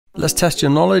Let's test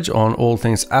your knowledge on all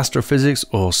things astrophysics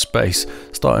or space,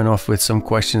 starting off with some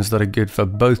questions that are good for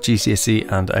both GCSE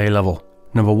and A-level.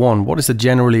 Number 1. What is the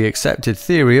generally accepted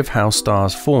theory of how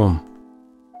stars form?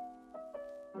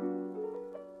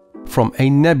 From a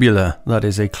nebula, that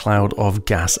is a cloud of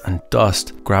gas and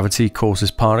dust. Gravity causes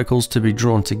particles to be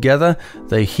drawn together,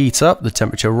 they heat up, the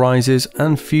temperature rises,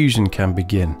 and fusion can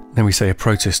begin. Then we say a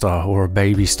protostar or a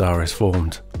baby star is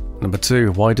formed. Number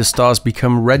 2. Why do stars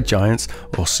become red giants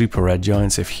or super red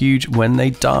giants if huge when they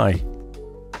die?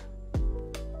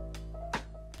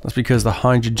 That's because the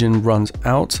hydrogen runs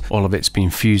out, all of it's been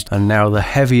fused, and now the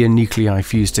heavier nuclei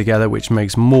fuse together, which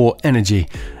makes more energy,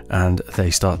 and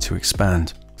they start to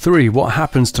expand. 3. What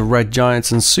happens to red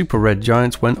giants and super red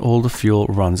giants when all the fuel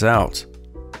runs out?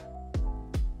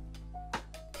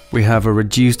 We have a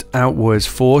reduced outwards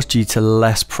force due to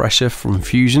less pressure from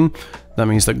fusion. That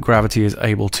means that gravity is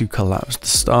able to collapse the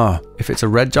star. If it's a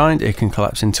red giant, it can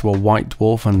collapse into a white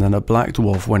dwarf and then a black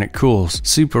dwarf when it cools.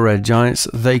 Super red giants,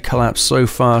 they collapse so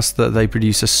fast that they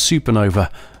produce a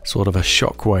supernova, sort of a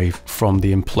shockwave from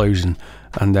the implosion.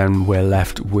 And then we're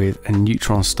left with a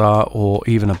neutron star or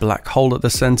even a black hole at the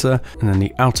center, and then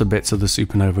the outer bits of the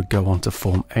supernova go on to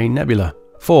form a nebula.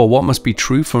 4. What must be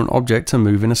true for an object to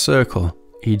move in a circle,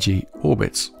 e.g.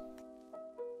 orbits?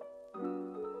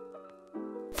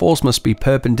 Force must be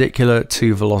perpendicular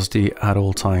to velocity at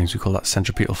all times. We call that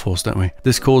centripetal force, don't we?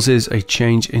 This causes a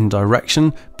change in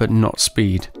direction, but not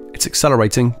speed. It's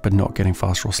accelerating, but not getting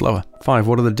faster or slower. 5.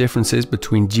 What are the differences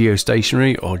between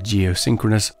geostationary or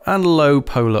geosynchronous and low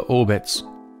polar orbits?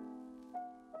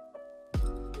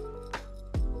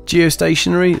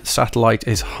 Geostationary, the satellite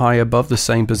is high above the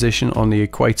same position on the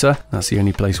equator. That's the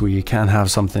only place where you can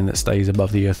have something that stays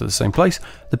above the Earth at the same place.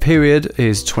 The period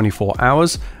is 24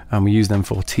 hours, and we use them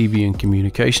for TV and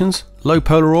communications. Low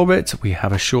polar orbit, we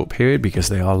have a short period because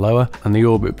they are lower, and the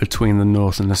orbit between the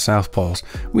north and the south poles.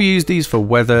 We use these for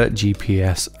weather,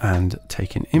 GPS, and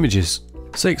taking images.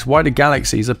 6. Why do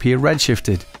galaxies appear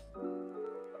redshifted?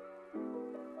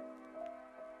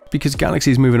 Because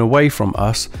galaxies moving away from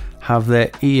us have their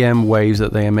EM waves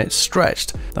that they emit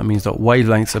stretched. That means that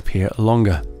wavelengths appear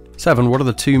longer. 7. What are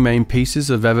the two main pieces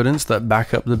of evidence that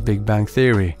back up the Big Bang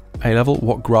Theory? A-level,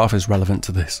 what graph is relevant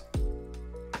to this?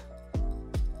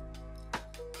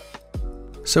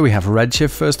 So we have redshift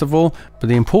first of all, but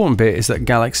the important bit is that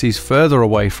galaxies further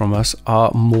away from us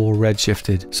are more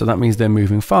redshifted. So that means they're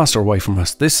moving faster away from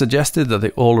us. This suggested that they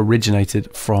all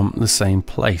originated from the same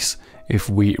place, if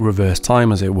we reverse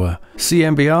time as it were.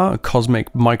 CMBR,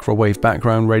 cosmic microwave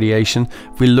background radiation.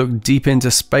 If we look deep into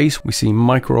space, we see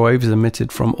microwaves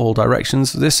emitted from all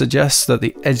directions. This suggests that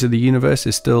the edge of the universe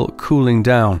is still cooling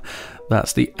down.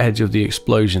 That's the edge of the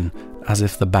explosion, as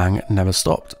if the bang never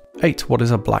stopped. 8. What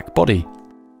is a black body?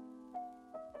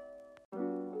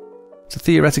 It's a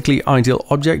theoretically ideal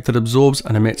object that absorbs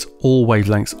and emits all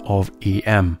wavelengths of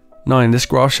EM. 9. This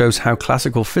graph shows how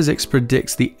classical physics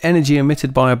predicts the energy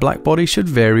emitted by a black body should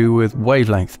vary with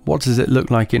wavelength. What does it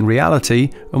look like in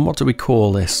reality, and what do we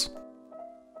call this?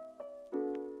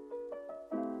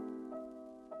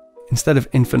 Instead of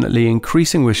infinitely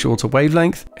increasing with shorter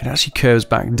wavelength, it actually curves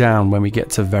back down when we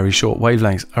get to very short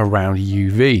wavelengths around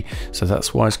UV. So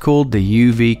that's why it's called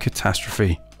the UV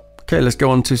catastrophe. Okay, let's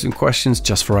go on to some questions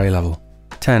just for A-level.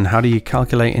 10. How do you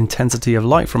calculate intensity of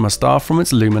light from a star from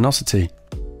its luminosity?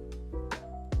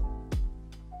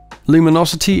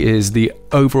 Luminosity is the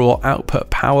overall output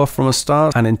power from a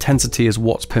star, and intensity is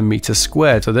watts per meter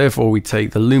squared. So therefore we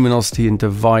take the luminosity and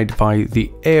divide by the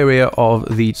area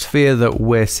of the sphere that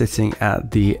we're sitting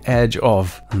at the edge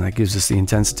of, and that gives us the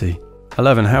intensity.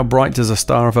 11. How bright does a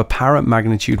star of apparent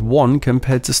magnitude 1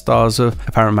 compared to stars of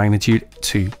apparent magnitude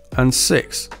 2 and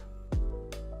 6?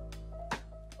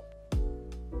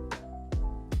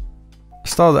 A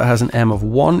star that has an M of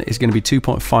 1 is going to be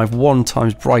 2.51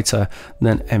 times brighter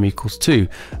than M equals 2,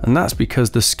 and that's because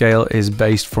the scale is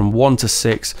based from 1 to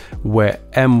 6, where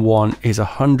M1 is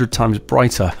 100 times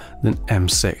brighter than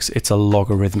M6. It's a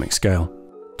logarithmic scale.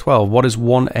 12. What is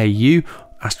 1 AU,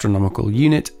 astronomical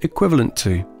unit, equivalent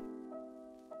to?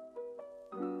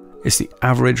 It's the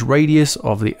average radius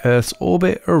of the Earth's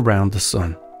orbit around the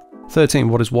Sun. 13.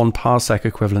 What is 1 parsec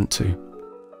equivalent to?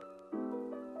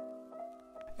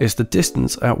 Is the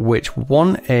distance at which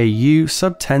 1 AU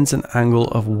subtends an angle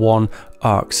of 1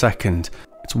 arcsecond.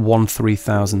 It's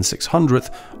 1/3600th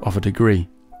of a degree.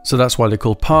 So that's why they're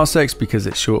called parsecs, because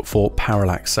it's short for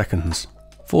parallax seconds.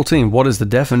 14. What is the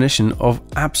definition of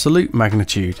absolute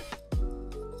magnitude?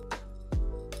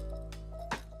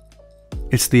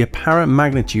 It's the apparent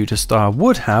magnitude a star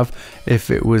would have if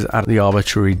it was at the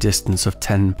arbitrary distance of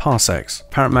 10 parsecs.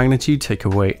 Apparent magnitude take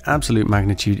away absolute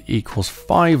magnitude equals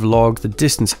 5 log the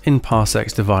distance in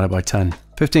parsecs divided by 10.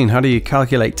 15. How do you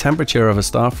calculate temperature of a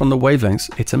star from the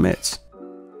wavelengths it emits?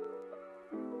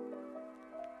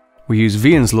 We use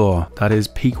Wien's law, that is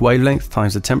peak wavelength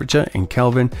times the temperature in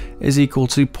Kelvin is equal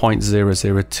to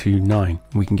 0.0029.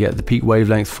 We can get the peak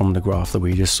wavelength from the graph that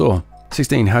we just saw.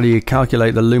 16. How do you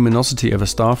calculate the luminosity of a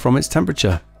star from its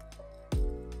temperature?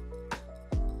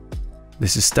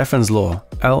 This is Stefan's law,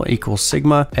 L equals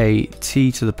sigma A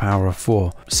T to the power of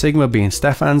 4, sigma being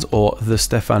Stefan's or the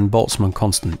Stefan-Boltzmann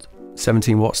constant.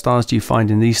 17. What stars do you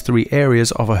find in these three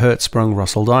areas of a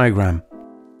Hertzsprung-Russell diagram?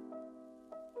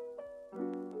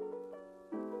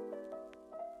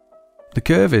 The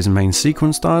curve is main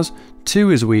sequence stars,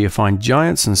 2 is where you find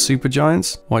giants and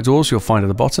supergiants, white dwarfs you'll find at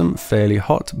the bottom, fairly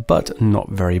hot but not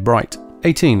very bright.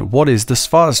 18. What is the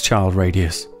Schwarzschild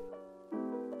radius?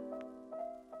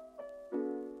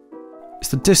 It's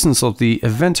the distance of the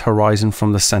event horizon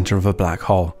from the center of a black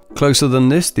hole. Closer than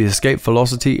this, the escape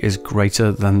velocity is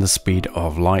greater than the speed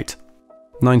of light.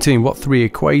 19. What three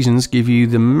equations give you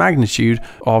the magnitude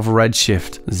of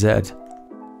redshift Z?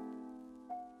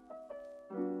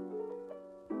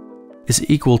 Is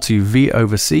equal to V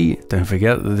over C. Don't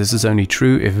forget that this is only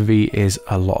true if V is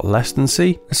a lot less than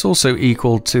C. It's also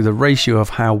equal to the ratio of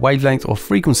how wavelength or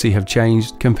frequency have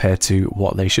changed compared to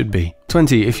what they should be.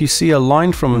 20. If you see a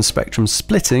line from a spectrum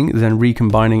splitting, then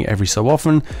recombining every so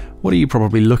often, what are you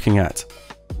probably looking at?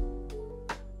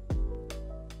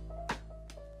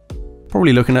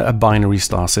 Probably looking at a binary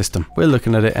star system. We're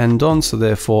looking at it end on, so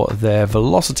therefore their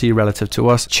velocity relative to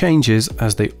us changes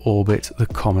as they orbit the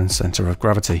common center of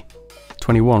gravity.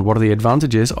 21. What are the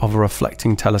advantages of a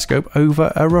reflecting telescope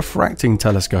over a refracting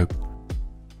telescope?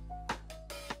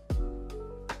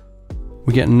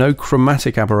 We get no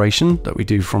chromatic aberration that we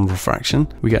do from refraction.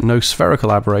 We get no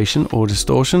spherical aberration or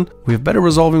distortion. We have better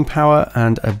resolving power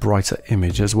and a brighter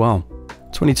image as well.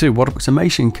 22. What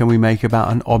approximation can we make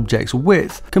about an object's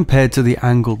width compared to the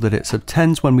angle that it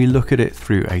subtends when we look at it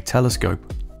through a telescope?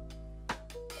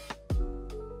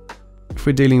 If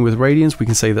we're dealing with radians, we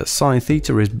can say that sine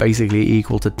theta is basically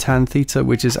equal to tan theta,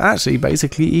 which is actually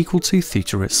basically equal to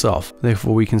theta itself.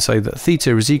 Therefore, we can say that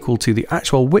theta is equal to the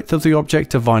actual width of the object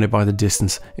divided by the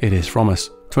distance it is from us.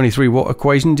 23. What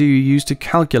equation do you use to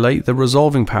calculate the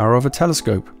resolving power of a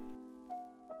telescope?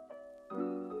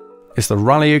 It's the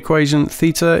Rayleigh equation.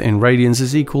 Theta in radians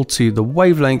is equal to the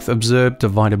wavelength observed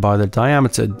divided by the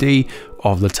diameter d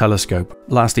of the telescope.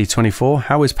 Lastly, 24.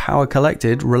 How is power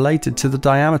collected related to the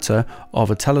diameter of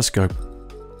a telescope?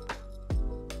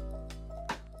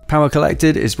 Power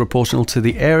collected is proportional to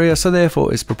the area, so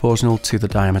therefore it's proportional to the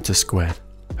diameter squared.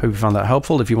 Hope you found that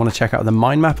helpful. If you want to check out the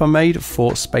mind map I made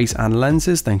for space and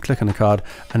lenses, then click on the card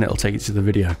and it'll take you to the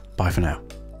video. Bye for now.